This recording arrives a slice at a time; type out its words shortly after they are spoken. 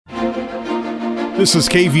This is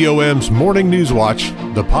KVOM's Morning News Watch,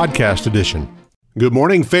 the podcast edition. Good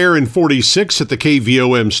morning, Fair and 46 at the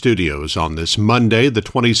KVOM studios on this Monday, the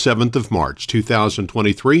 27th of March,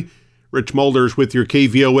 2023. Rich Mulders with your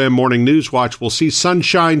KVOM Morning News Watch. We'll see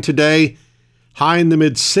sunshine today, high in the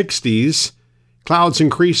mid-60s. Clouds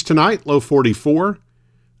increase tonight, low 44.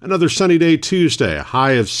 Another sunny day Tuesday, a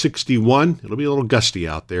high of 61. It'll be a little gusty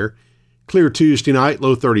out there. Clear Tuesday night,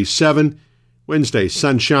 low 37. Wednesday,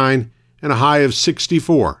 sunshine, and a high of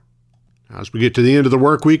 64. As we get to the end of the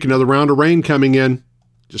work week, another round of rain coming in.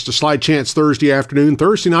 Just a slight chance Thursday afternoon.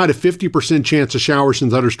 Thursday night, a 50% chance of showers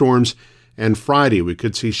and thunderstorms. And Friday, we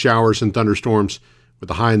could see showers and thunderstorms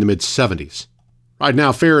with a high in the mid-70s. Right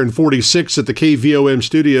now, Fair and 46 at the KVOM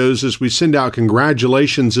studios as we send out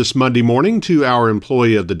congratulations this Monday morning to our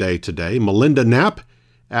employee of the day today, Melinda Knapp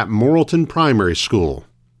at Morrilton Primary School.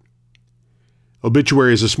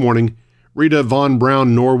 Obituaries this morning, Rita Von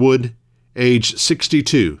Brown Norwood, age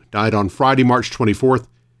 62, died on Friday, March 24th.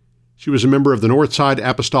 She was a member of the Northside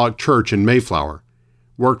Apostolic Church in Mayflower,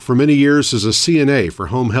 worked for many years as a CNA for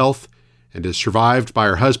home health, and is survived by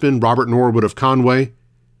her husband, Robert Norwood of Conway,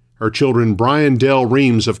 her children, Brian Dale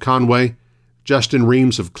Reams of Conway, Justin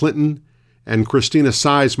Reams of Clinton, and Christina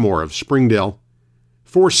Sizemore of Springdale,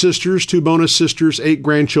 4 sisters, 2 bonus sisters, 8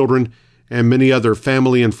 grandchildren, and many other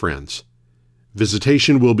family and friends.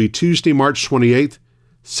 Visitation will be Tuesday, March 28th,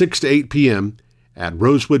 6 to 8 p.m. at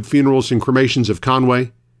Rosewood Funerals and Cremations of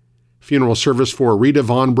Conway. Funeral service for Rita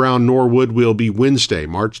Von Brown Norwood will be Wednesday,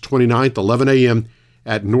 March 29th, 11 a.m.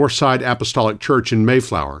 at Northside Apostolic Church in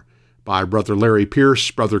Mayflower by Brother Larry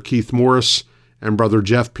Pierce, Brother Keith Morris, and Brother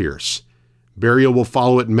Jeff Pierce. Burial will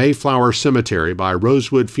follow at Mayflower Cemetery by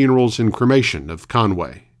Rosewood Funerals and Cremation of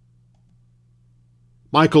Conway.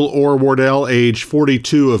 Michael Orr Wardell, age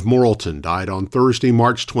 42 of Morrilton, died on Thursday,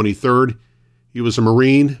 March 23rd. He was a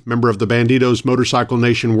Marine, member of the Bandidos Motorcycle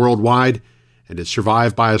Nation worldwide, and is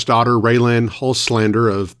survived by his daughter, Raylan Hulslander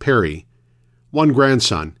of Perry, 1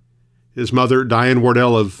 grandson, his mother, Diane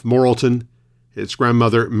Wardell of Morrilton, his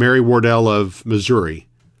grandmother, Mary Wardell of Missouri,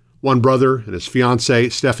 1 brother and his fiancée,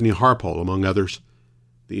 Stephanie Harpole, among others.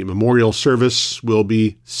 The memorial service will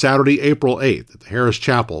be Saturday, April 8th at the Harris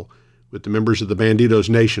Chapel, with the members of the Bandidos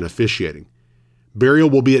Nation officiating. Burial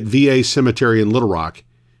will be at VA Cemetery in Little Rock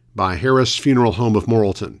by Harris Funeral Home of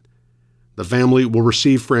Morrilton. The family will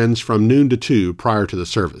receive friends from noon to 2 prior to the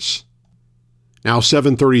service. Now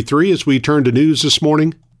 7:33 as we turn to news this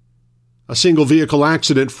morning. A single vehicle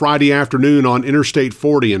accident Friday afternoon on Interstate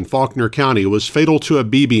 40 in Faulkner County was fatal to a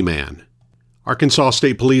Beebe man. Arkansas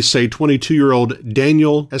State Police say 22-year-old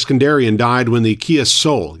Daniel Eskandarian died when the Kia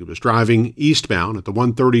Soul, he was driving eastbound at the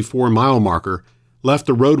 134-mile marker, left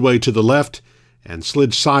the roadway to the left and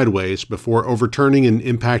slid sideways before overturning and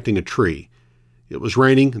impacting a tree. It was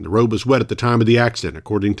raining and the road was wet at the time of the accident,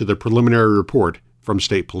 according to the preliminary report from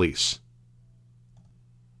State Police.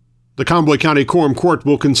 The Conway County Quorum Court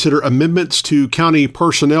will consider amendments to county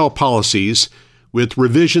personnel policies with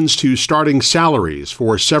revisions to starting salaries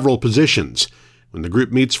for several positions when the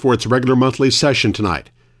group meets for its regular monthly session tonight.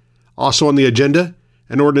 Also on the agenda,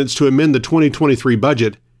 an ordinance to amend the 2023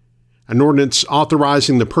 budget, an ordinance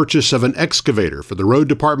authorizing the purchase of an excavator for the road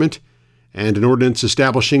department, and an ordinance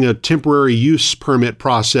establishing a temporary use permit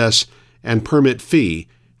process and permit fee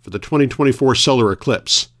for the 2024 solar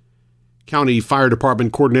eclipse. County Fire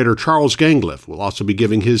Department Coordinator Charles Gangliff will also be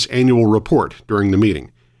giving his annual report during the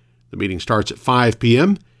meeting. The meeting starts at 5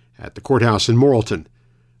 p.m. at the courthouse in Morrilton.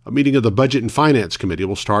 A meeting of the Budget and Finance Committee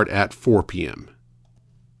will start at 4 p.m.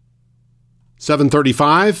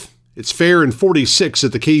 7:35. It's Fair and 46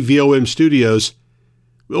 at the KVOM studios.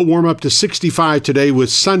 We'll warm up to 65 today with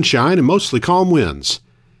sunshine and mostly calm winds.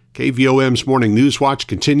 KVOM's Morning News Watch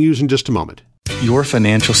continues in just a moment. Your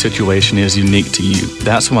financial situation is unique to you.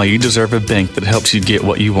 That's why you deserve a bank that helps you get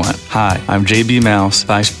what you want. Hi, I'm JB Mouse,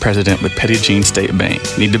 Vice President with Petit Jean State Bank.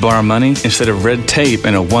 Need to borrow money? Instead of red tape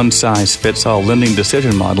and a one-size-fits-all lending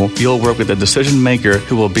decision model, you'll work with a decision maker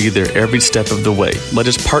who will be there every step of the way. Let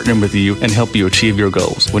us partner with you and help you achieve your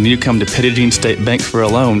goals. When you come to Petit Jean State Bank for a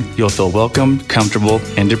loan, you'll feel welcome, comfortable,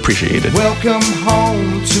 and appreciated. Welcome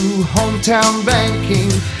home to hometown banking.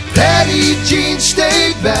 Petit Jean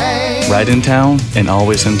State Bank. Right in town and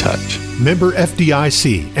always in touch. Member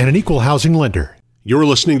FDIC and an equal housing lender. You're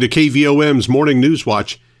listening to KVOM's Morning News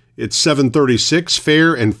Watch. It's 7:36,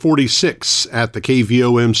 Fair and 46 at the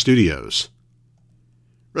KVOM studios.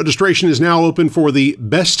 Registration is now open for the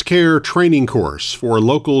Best Care training course for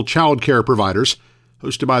local childcare providers,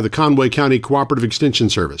 hosted by the Conway County Cooperative Extension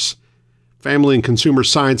Service. Family and Consumer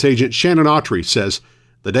Science Agent Shannon Autry says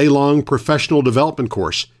the day-long professional development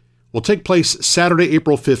course will take place Saturday,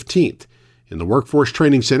 April 15th in the Workforce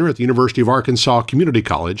Training Center at the University of Arkansas Community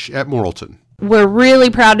College at Morrilton. We're really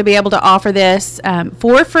proud to be able to offer this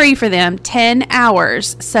for free for them, 10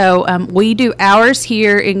 hours. So we do hours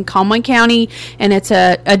here in Conway County, and it's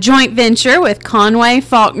a joint venture with Conway,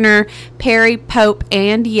 Faulkner, Perry, Pope,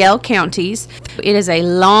 and Yell counties. It is a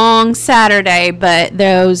long Saturday, but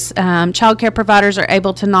those childcare providers are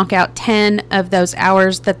able to knock out 10 of those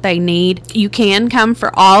hours that they need. You can come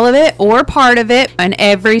for all of it or part of it, and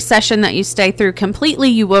every session that you stay through completely,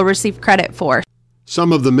 you will receive credit for.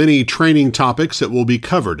 Some of the many training topics that will be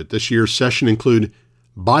covered at this year's session include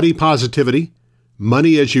body positivity,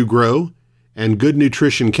 money as you grow, and good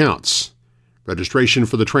nutrition counts. Registration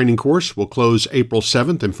for the training course will close April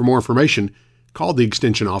 7th, and for more information, call the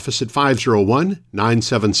Extension office at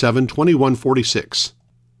 501-977-2146.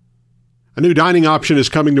 A new dining option is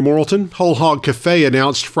coming to Morrilton. Hog Cafe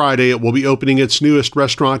announced Friday it will be opening its newest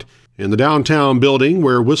restaurant in the downtown building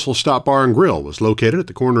where Whistle Stop Bar and Grill was located at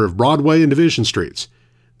the corner of Broadway and Division Streets.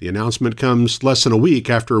 The announcement comes less than a week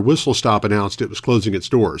after Whistle Stop announced it was closing its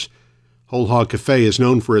doors. Whole Hog Cafe is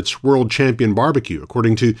known for its world champion barbecue.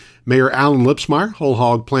 According to Mayor Alan Lipsmeyer, Whole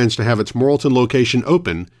Hog plans to have its Morrilton location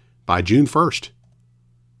open by June 1st.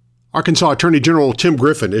 Arkansas Attorney General Tim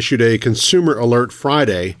Griffin issued a consumer alert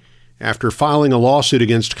Friday after filing a lawsuit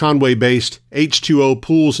against Conway-based H2O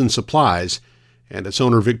Pools and Supplies and its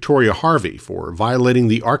owner Victoria Harvey for violating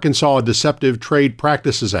the Arkansas Deceptive Trade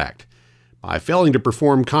Practices Act by failing to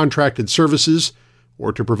perform contracted services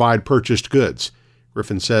or to provide purchased goods.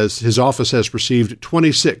 Griffin says his office has received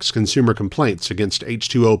 26 consumer complaints against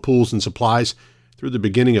H2O Pools and Supplies through the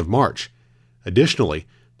beginning of March. Additionally,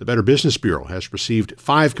 the Better Business Bureau has received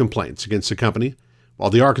 5 complaints against the company, while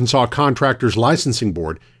the Arkansas Contractors Licensing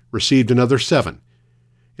Board received another 7.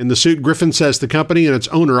 In the suit, Griffin says the company and its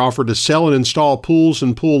owner offered to sell and install pools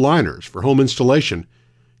and pool liners for home installation,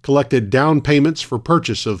 collected down payments for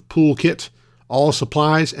purchase of pool kit, all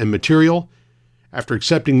supplies and material, after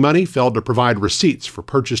accepting money, failed to provide receipts for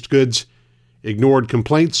purchased goods, ignored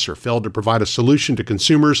complaints or failed to provide a solution to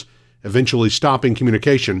consumers, eventually stopping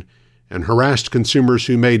communication, and harassed consumers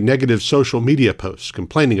who made negative social media posts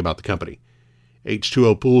complaining about the company.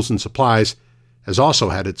 H2O Pools and Supplies has also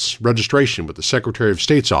had its registration with the Secretary of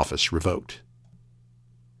State's office revoked.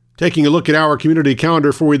 Taking a look at our community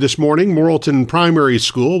calendar for you this morning, Morrilton Primary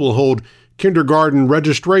School will hold kindergarten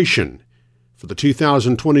registration for the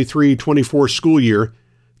 2023-24 school year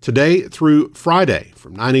today through Friday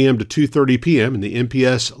from 9 a.m. to 2:30 p.m. in the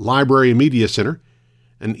MPS Library and Media Center.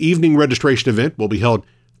 An evening registration event will be held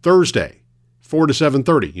Thursday, 4 to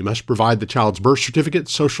 7:30. You must provide the child's birth certificate,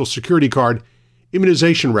 social security card,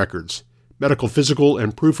 immunization records, medical, physical,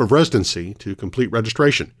 and proof of residency to complete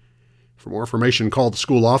registration. For more information, call the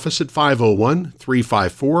school office at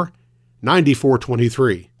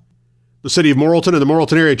 501-354-9423. The City of Morrilton and the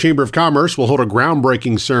Morrilton Area Chamber of Commerce will hold a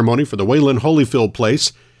groundbreaking ceremony for the Wayland Holyfield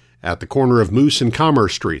Place at the corner of Moose and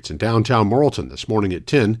Commerce Streets in downtown Morrilton this morning at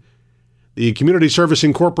 10. The Community Service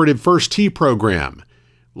Incorporated First Tee program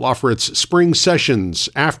will offer its spring sessions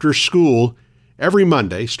after school every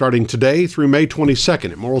Monday, starting today through May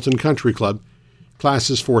 22nd at Morrilton Country Club.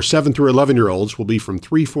 Classes for 7 through 11-year-olds will be from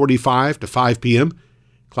 3:45 to 5 p.m.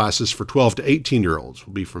 Classes for 12 to 18-year-olds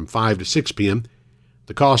will be from 5 to 6 p.m.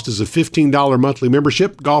 The cost is a $15 monthly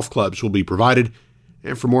membership. Golf clubs will be provided.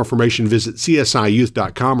 And for more information, visit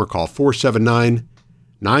csiyouth.com or call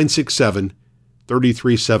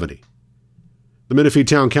 479-967-3370. The Menifee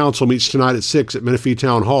Town Council meets tonight at 6 at Menifee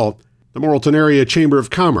Town Hall. The Morrilton Area Chamber of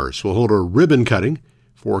Commerce will hold a ribbon cutting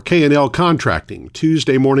for K&L Contracting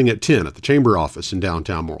Tuesday morning at 10 at the Chamber office in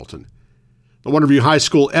downtown Morrilton. The Wonderview High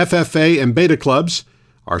School FFA and Beta Clubs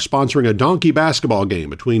are sponsoring a donkey basketball game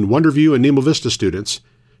between Wonderview and Nemo Vista students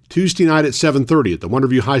Tuesday night at 7:30 at the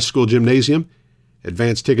Wonderview High School Gymnasium.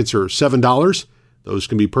 Advance tickets are $7. Those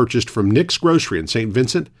can be purchased from Nick's Grocery in St.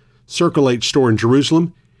 Vincent, Circle H store in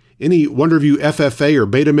Jerusalem, any Wonderview FFA or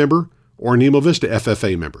Beta member, or Nemo Vista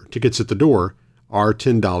FFA member. Tickets at the door are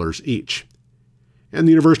 $10 each. And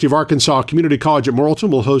the University of Arkansas Community College at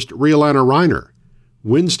Morrilton will host Rialana Reiner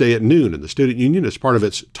Wednesday at noon in the Student Union as part of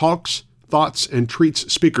its Talks, Thoughts, and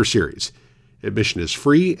Treats speaker series. Admission is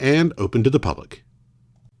free and open to the public.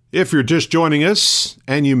 If you're just joining us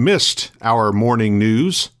and you missed our morning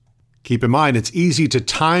news, keep in mind it's easy to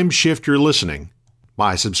time shift your listening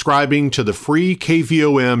by subscribing to the free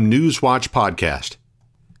KVOM NewsWatch podcast.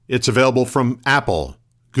 It's available from Apple,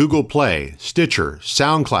 Google Play, Stitcher,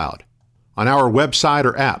 SoundCloud, on our website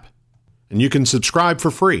or app, and you can subscribe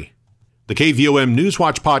for free. The KVOM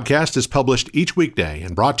NewsWatch podcast is published each weekday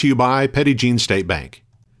and brought to you by Petit Jean State Bank.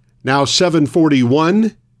 Now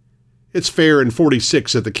 7:41. It's fair and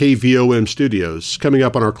 46 at the KVOM studios. Coming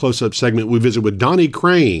up on our close-up segment, we visit with Donnie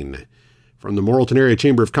Crain from the Morrilton Area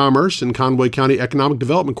Chamber of Commerce and Conway County Economic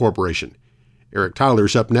Development Corporation. Eric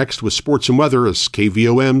Tyler's up next with sports and weather as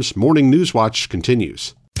KVOM's Morning NewsWatch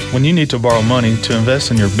continues. When you need to borrow money to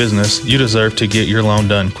invest in your business, you deserve to get your loan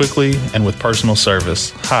done quickly and with personal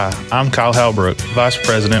service. Hi, I'm Kyle Halbrook, Vice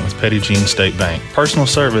President with Petit Jean State Bank. Personal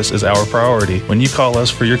service is our priority. When you call us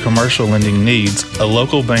for your commercial lending needs, a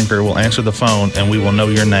local banker will answer the phone and we will know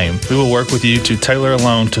your name. We will work with you to tailor a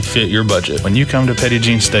loan to fit your budget. When you come to Petit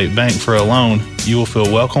Jean State Bank for a loan, you will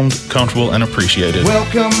feel welcomed, comfortable, and appreciated.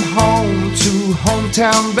 Welcome home to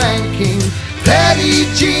hometown banking, Petit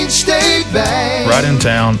Jean State Bank. Right in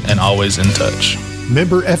town and always in touch.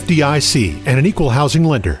 Member FDIC and an equal housing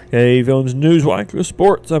lender. KVOM's NewsWatch with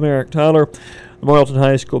sports. I'm Eric Tyler. The Morrilton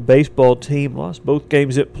High School baseball team lost both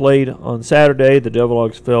games it played on Saturday. The Devil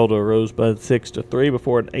Dogs fell to Rosebud 6-3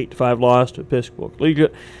 before an 8-5 loss to Episcopal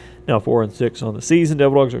Collegiate. Now 4-6 on the season.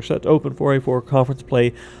 Devil Dogs are set to open for A4 conference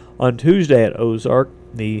play on Tuesday at Ozark.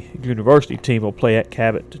 The University team will play at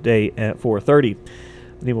Cabot today at 4:30.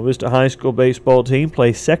 The Nemo Vista High School baseball team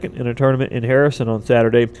plays second in a tournament in Harrison on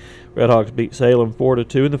Saturday. Redhawks beat Salem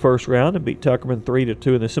 4-2 in the first round and beat Tuckerman 3-2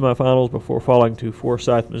 in the semifinals before falling to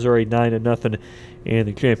Forsyth, Missouri 9-0 in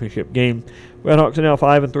the championship game. Redhawks are now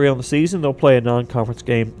 5-3 on the season. They'll play a non-conference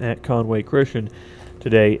game at Conway Christian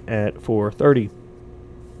today at 4:30.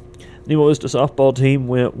 The Nemo Vista softball team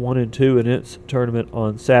went 1-2 in its tournament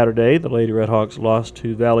on Saturday. The Lady Redhawks lost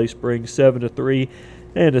to Valley Springs 7-3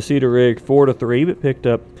 and to Cedar Ridge 4-3, but picked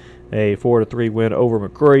up a 4-3 win over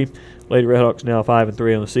McCrory. Lady Redhawks now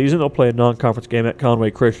 5-3 on the season. They'll play a non-conference game at Conway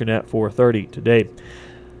Christian at 4:30 today.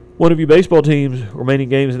 One of you baseball teams' remaining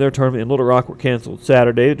games in their tournament in Little Rock were canceled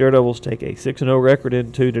Saturday. The Daredevils take a 6-0 record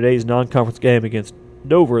into today's non-conference game against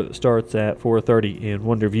Dover that starts at 4:30 in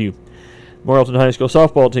Wonderview. Morrilton High School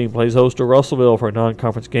softball team plays host to Russellville for a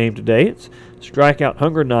non-conference game today. It's Strikeout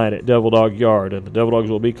Hunger Night at Devil Dog Yard, and the Devil Dogs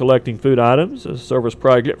will be collecting food items as a service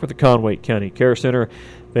project for the Conway County Care Center.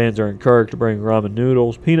 Fans are encouraged to bring ramen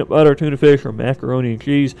noodles, peanut butter, tuna fish, or macaroni and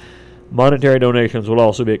cheese. Monetary donations will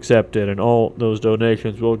also be accepted, and all those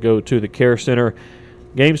donations will go to the Care Center.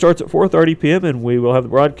 Game starts at 4:30 p.m., and we will have the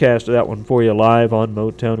broadcast of that one for you live on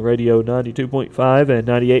Motown Radio 92.5 and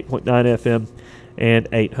 98.9 FM and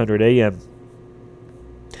 800 AM.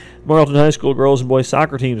 Morrilton High School girls and boys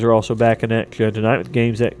soccer teams are also back in action tonight with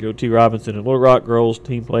games at Go T. Robinson and Little Rock. Girls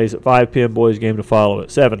team plays at 5 p.m. Boys game to follow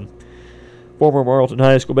at 7. Former Morrilton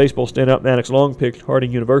High School baseball standout Maddox Long pitched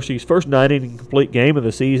Harding University's first 9-inning complete game of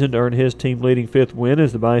the season to earn his team-leading 5th win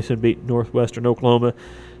as the Bison beat Northwestern Oklahoma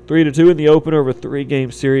 3-2 in the opener of a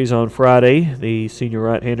 3-game series on Friday. The senior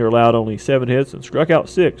right-hander allowed only 7 hits and struck out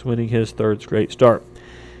 6, winning his 3rd straight start.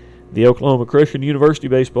 The Oklahoma Christian University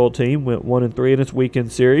baseball team went 1-3 in its weekend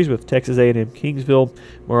series with Texas A&M Kingsville.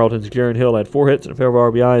 Morrilton's Jaron Hill had 4 hits and a pair of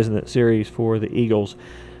RBIs in that series for the Eagles.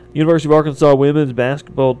 University of Arkansas women's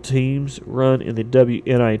basketball team's run in the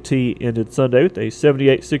WNIT ended Sunday with a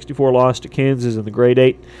 78-64 loss to Kansas in the grade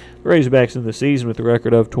 8. The Razorbacks in the season with a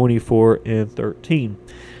record of 24-13.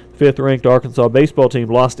 Fifth-ranked Arkansas baseball team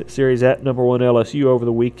lost its series at number 1 LSU over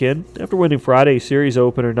the weekend. After winning Friday's series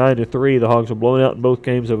opener 9-3, the Hogs were blown out in both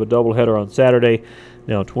games of a doubleheader on Saturday.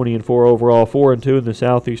 Now 20-4 overall, 4-2 in the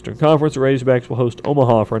Southeastern Conference. The Razorbacks will host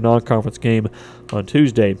Omaha for a non-conference game on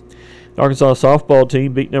Tuesday. The Arkansas softball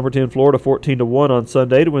team beat number 10 Florida 14-1 on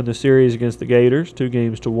Sunday to win the series against the Gators,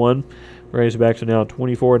 2-1. The Razorbacks are now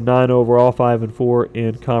 24-9 overall, 5-4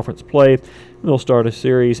 in conference play. And they'll start a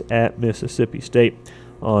series at Mississippi State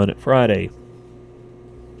on Friday.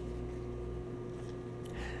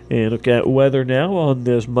 And look at weather now on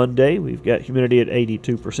this Monday. We've got humidity at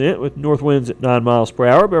 82% with north winds at 9 miles per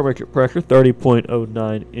hour. Barometric pressure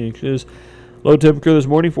 30.09 inches. Low temperature this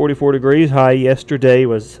morning 44 degrees. High yesterday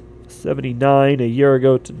was 79. A year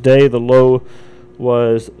ago today the low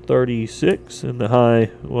was 36 and the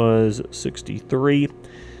high was 63.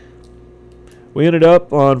 We ended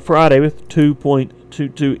up on Friday with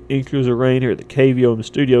 2.22 inches of rain here at the KVOM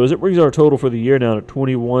studios. It brings our total for the year now to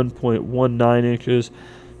 21.19 inches.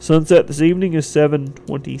 Sunset this evening is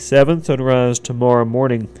 7:27. Sunrise tomorrow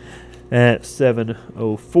morning at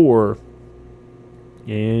 7:04.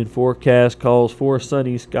 And forecast calls for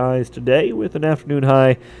sunny skies today with an afternoon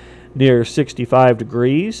high near 65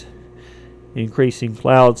 degrees. Increasing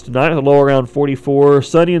clouds tonight, the low around 44.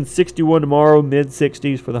 Sunny and 61 tomorrow,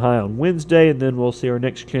 mid-60s for the high on Wednesday. And then we'll see our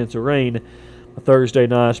next chance of rain Thursday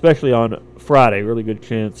night, especially on Friday. Really good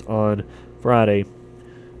chance on Friday.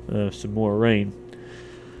 Some more rain.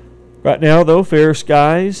 Right now, though, fair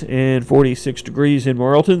skies and 46 degrees in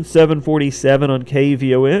Morrilton, 747 on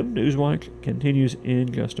KVOM. NewsWatch continues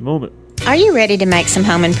in just a moment. Are you ready to make some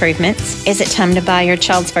home improvements? Is it time to buy your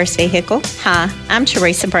child's first vehicle? Hi, I'm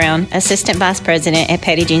Teresa Brown, Assistant Vice President at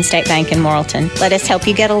Petit Jean State Bank in Morrilton. Let us help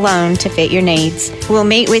you get a loan to fit your needs. We'll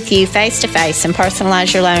meet with you face-to-face and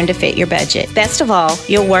personalize your loan to fit your budget. Best of all,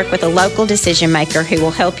 you'll work with a local decision maker who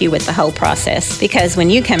will help you with the whole process. Because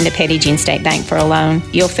when you come to Petit Jean State Bank for a loan,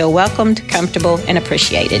 you'll feel welcomed, comfortable, and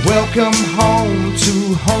appreciated. Welcome home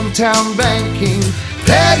to hometown banking,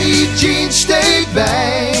 Petit Jean State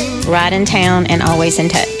Bank. Right in town and always in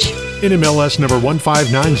touch. NMLS number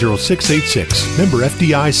 1590686, member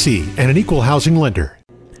FDIC, and an equal housing lender.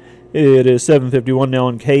 It is 7:51 now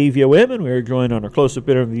on KVOM, and we are joined on our close-up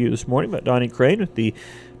interview this morning by Donnie Crain with the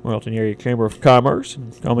Morrilton Area Chamber of Commerce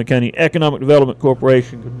and Conway County Economic Development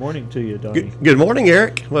Corporation. Good morning to you, Donnie. Good morning,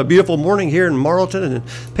 Eric. Well, a beautiful morning here in Morrilton and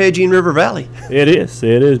Petit Jean River Valley. It is.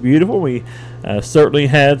 It is beautiful. We certainly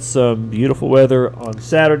had some beautiful weather on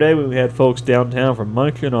Saturday. We had folks downtown from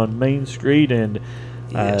munching on Main Street, and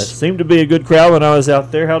seemed to be a good crowd when I was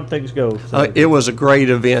out there. How did things go? It was a great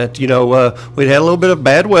event. You know, we'd had a little bit of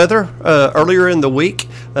bad weather earlier in the week,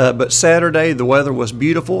 but Saturday the weather was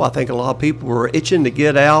beautiful. I think a lot of people were itching to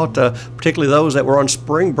get out, particularly those that were on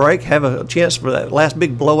spring break, have a chance for that last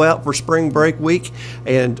big blowout for spring break week.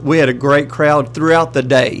 And we had a great crowd throughout the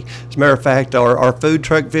day. As a matter of fact, our food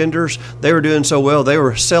truck vendors, they were doing so well, they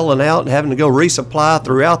were selling out and having to go resupply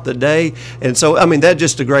throughout the day. And so, I mean, that's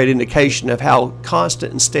just a great indication of how constant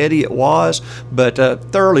and steady it was, but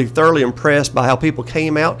thoroughly impressed by how people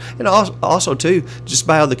came out, and also too just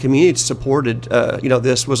by how the community supported.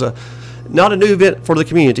 This was not a new event for the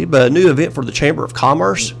community, but a new event for the Chamber of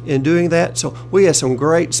Commerce in doing that. So we had some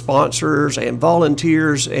great sponsors and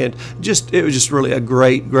volunteers, and it was just really a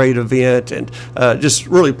great event, and just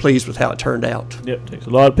really pleased with how it turned out. Yep, takes a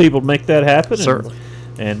lot of people to make that happen. Certainly.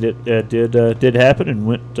 And it did happen and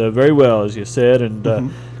went very well, as you said, and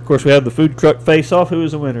of course, we have the food truck face-off. Who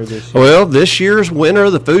is the winner this year? Well, this year's winner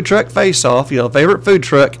of the food truck face-off, favorite food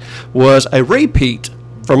truck, was a repeat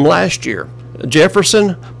from last year.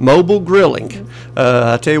 Jefferson Mobile Grilling.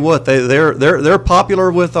 I tell you what, they're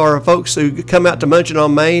popular with our folks who come out to Munchin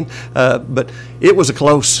on Main, but it was a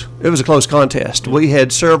close contest. We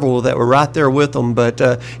had several that were right there with them, but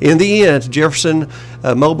in the end, Jefferson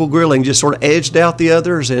Mobile Grilling just sort of edged out the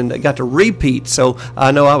others and got to repeat. So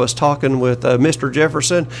I know I was talking with Mr.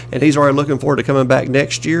 Jefferson, and he's already looking forward to coming back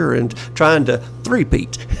next year and trying to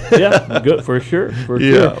three-peat. Yeah, good for sure.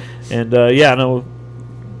 Sure. And I know.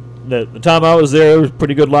 The time I was there, it was a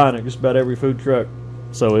pretty good line at just about every food truck.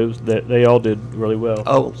 So it was that they all did really well.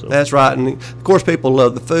 Oh, so. That's right. And of course, people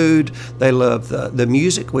love the food. They love the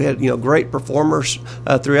music. We had great performers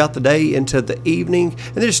throughout the day into the evening,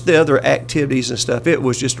 and just the other activities and stuff. It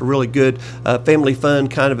was just a really good family fun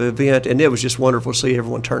kind of event, and it was just wonderful to see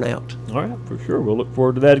everyone turn out. All right, for sure. We'll look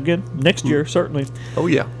forward to that again next year, certainly. Oh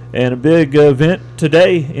yeah. And a big event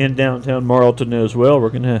today in downtown Morrilton as well. We're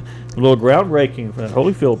going to have a little groundbreaking for that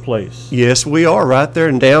Holyfield place. Yes, we are right there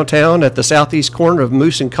in downtown at the southeast corner of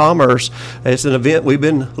Moose and Commerce. It's an event we've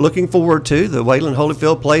been looking forward to, the Wayland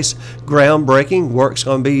Holyfield Place groundbreaking. Work's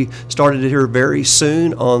going to be started here very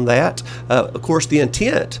soon on that. Of course, the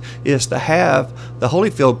intent is to have the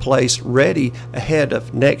Holyfield Place ready ahead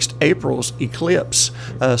of next April's eclipse,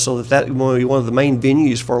 so that will be one of the main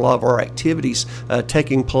venues for a lot of our activities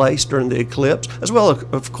taking place during the eclipse, as well as,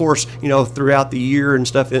 of course, throughout the year and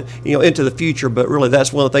stuff, into the future. But really,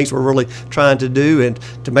 that's one of the things we're really trying to do, and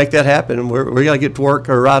to make that happen, we're going to get to work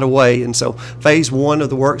right away. And so, phase one of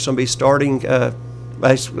the work is going to be starting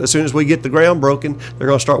as soon as we get the ground broken. They're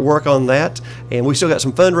going to start work on that, and we still got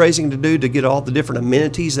some fundraising to do to get all the different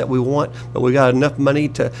amenities that we want, but we got enough money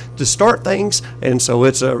to start things, and so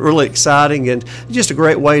it's really exciting and just a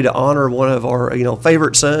great way to honor one of our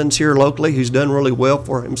favorite sons here locally, who's done really well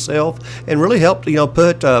for himself and really helped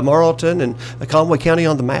put Morrilton and Conway County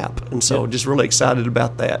on the map, and so just really excited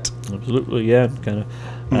about that. Absolutely, yeah, kind of.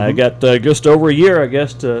 I got just over a year, I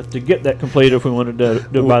guess, to get that completed if we wanted to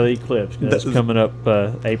do it by the eclipse. That's coming up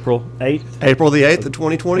April 8th. April the 8th of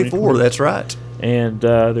 2024, that's right. And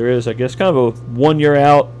there is, I guess, kind of a 1 year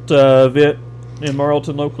out event in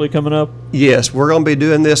Morrilton locally coming up. Yes, we're going to be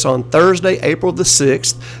doing this on Thursday, April the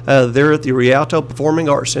 6th. There at the Rialto Performing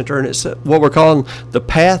Arts Center, and it's what we're calling the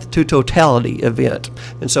Path to Totality event.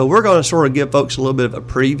 And so we're going to sort of give folks a little bit of a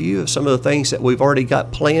preview of some of the things that we've already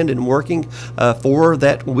got planned and working for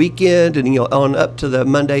that weekend, and on up to the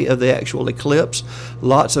Monday of the actual eclipse.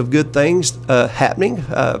 Lots of good things happening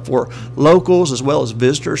for locals as well as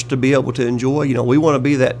visitors to be able to enjoy. We want to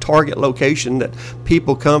be that target location that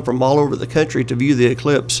people come from all over the country to view the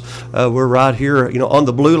eclipse. We're right here, on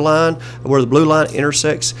the blue line, where the blue line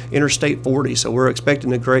intersects Interstate 40. So we're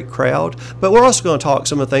expecting a great crowd. But we're also going to talk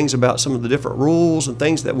some of the things about some of the different rules and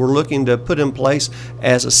things that we're looking to put in place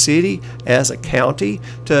as a city, as a county,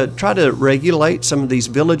 to try to regulate some of these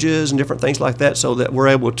villages and different things like that, so that we're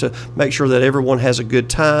able to make sure that everyone has a good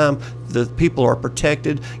time. The people are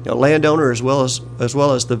protected, landowner as well as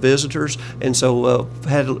the visitors. And so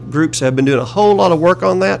had groups have been doing a whole lot of work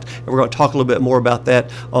on that, and we're going to talk a little bit more about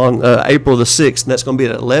that on April the 6th, and that's going to be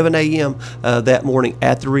at 11 a.m. That morning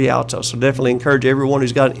at the Rialto. So definitely encourage everyone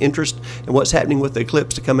who's got an interest in what's happening with the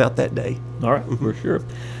eclipse to come out that day. All right, for sure.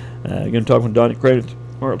 Again, talking with Donnie Crain,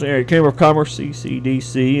 Morrilton Area Chamber of Commerce,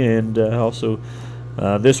 CCDC, and also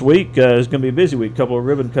this week is going to be a busy week. A couple of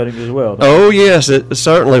ribbon cuttings as well. Oh, yes,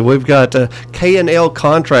 certainly. We've got K&L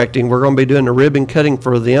Contracting. We're going to be doing a ribbon cutting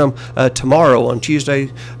for them tomorrow on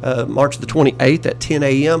Tuesday, March the 28th at 10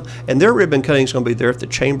 a.m. And their ribbon cutting is going to be there at the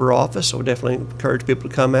chamber office, so we definitely encourage people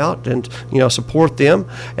to come out and support them.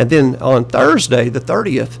 And then on Thursday, the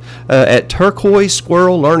 30th, at Turquoise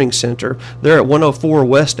Squirrel Learning Center, they're at 104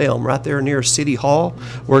 West Elm, right there near City Hall.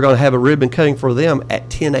 We're going to have a ribbon cutting for them at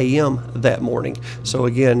 10 a.m. that morning. So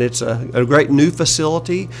again, it's a great new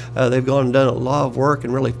facility. They've gone and done a lot of work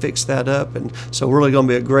and really fixed that up, and so really going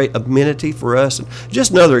to be a great amenity for us. And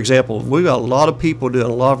just another example, we've got a lot of people doing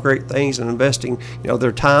a lot of great things and investing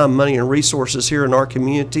their time, money, and resources here in our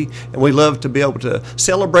community, and we love to be able to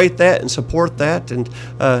celebrate that and support that and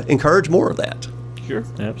encourage more of that. Sure,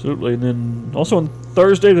 absolutely. And then also on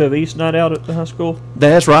Thursday, we have East Night Out at the high school.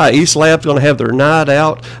 That's right. East Lab's going to have their night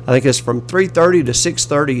out. I think it's from 3:30 to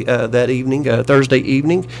 6:30 that evening, Thursday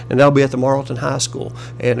evening, and that'll be at the Morrilton High School.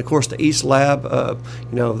 And of course, the East Lab,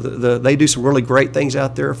 they do some really great things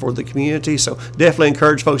out there for the community. So definitely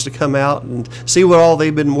encourage folks to come out and see what all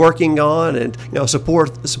they've been working on, and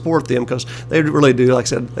support them, because they really do. Like I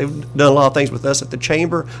said, they've done a lot of things with us at the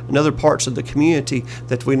chamber and other parts of the community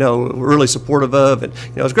that we know we're really supportive of. And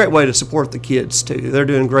it's a great way to support the kids too. They're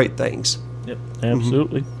doing great things. Yep,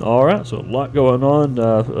 absolutely. Mm-hmm. All right, so a lot going on,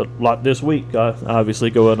 a lot this week,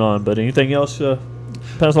 obviously going on. But anything else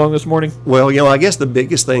pass along this morning? Well, I guess the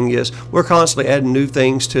biggest thing is we're constantly adding new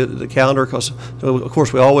things to the calendar, because, of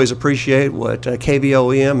course, we always appreciate what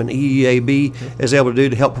KVOM and EEAB is able to do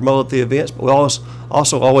to help promote the events. But we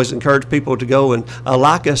also always encourage people to go and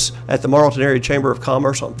like us at the Morrilton Area Chamber of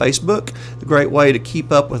Commerce on Facebook. A great way to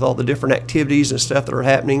keep up with all the different activities and stuff that are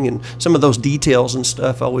happening, and some of those details and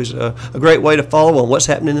stuff. Always a great way to follow on what's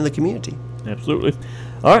happening in the community. Absolutely.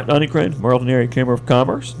 All right, Donnie Crain, Morrilton Area Chamber of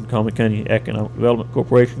Commerce and Conway County Economic Development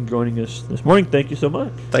Corporation, joining us this morning. Thank you so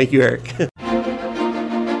much. Thank you, Eric.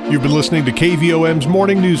 You've been listening to KVOM's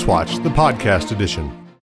Morning News Watch, the podcast edition.